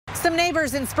Some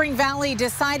neighbors in Spring Valley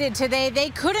decided today they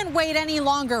couldn't wait any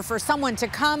longer for someone to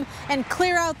come and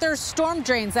clear out their storm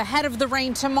drains ahead of the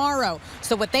rain tomorrow.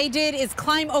 So what they did is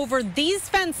climb over these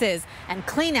fences and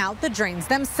clean out the drains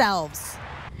themselves.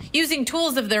 Using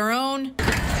tools of their own,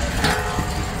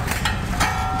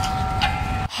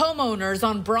 homeowners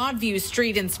on Broadview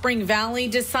Street in Spring Valley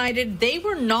decided they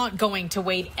were not going to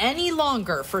wait any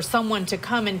longer for someone to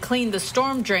come and clean the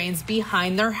storm drains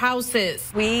behind their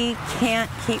houses. We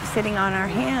can't keep sitting on our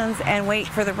hands and wait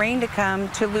for the rain to come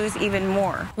to lose even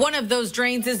more. One of those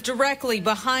drains is directly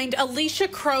behind Alicia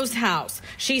Crow's house.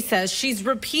 She says she's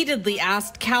repeatedly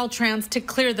asked Caltrans to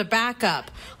clear the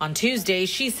backup. On Tuesday,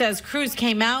 she says crews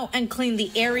came out and cleaned the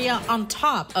area on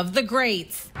top of the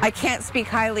grates. I can't speak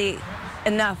highly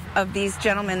enough of these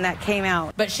gentlemen that came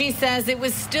out. But she says it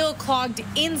was still clogged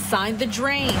inside the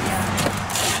drains.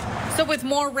 So with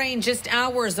more rain just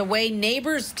hours away,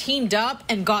 neighbors teamed up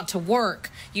and got to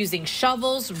work, using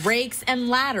shovels, rakes, and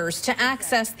ladders to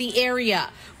access the area.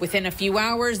 Within a few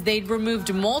hours, they'd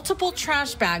removed multiple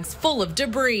trash bags full of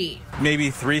debris. Maybe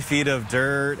 3 feet of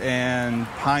dirt and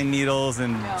pine needles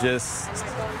and just,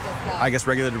 I guess,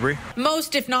 regular debris.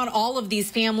 Most, if not all, of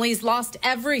these families lost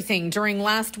everything during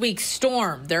last week's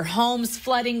storm. Their homes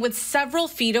flooding with several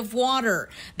feet of water.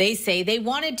 They say they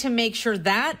wanted to make sure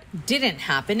that didn't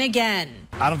happen again.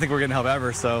 I don't think we're getting help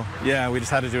ever, so yeah, we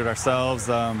just had to do it ourselves.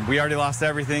 We already lost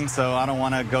everything, so I don't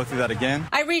want to go through that again.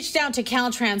 I reached out to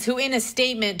Caltrans, who in a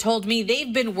statement told me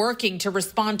they've been working to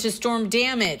respond to storm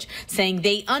damage, saying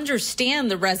they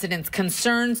understand the residents'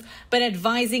 concerns, but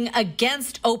advising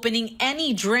against opening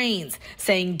any drains,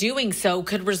 saying doing so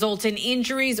could result in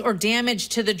injuries or damage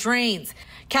to the drains.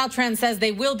 Caltrans says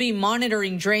they will be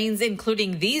monitoring drains,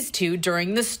 including these two,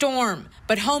 during the storm.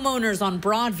 But homeowners on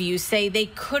Broadview say they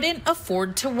couldn't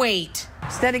afford to wait.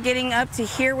 Instead of getting up to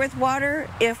here with water,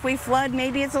 if we flood,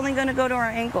 maybe it's only going to go to our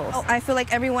ankles. I feel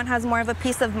like everyone has more of a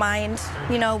peace of mind.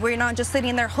 You know, we're not just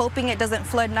sitting there hoping it doesn't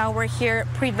flood. Now we're here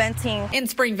preventing. In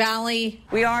Spring Valley,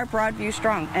 we are Broadview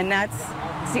strong, and that's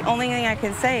the only thing I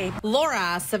can say. Laura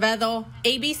Acevedo,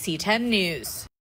 ABC 10 News.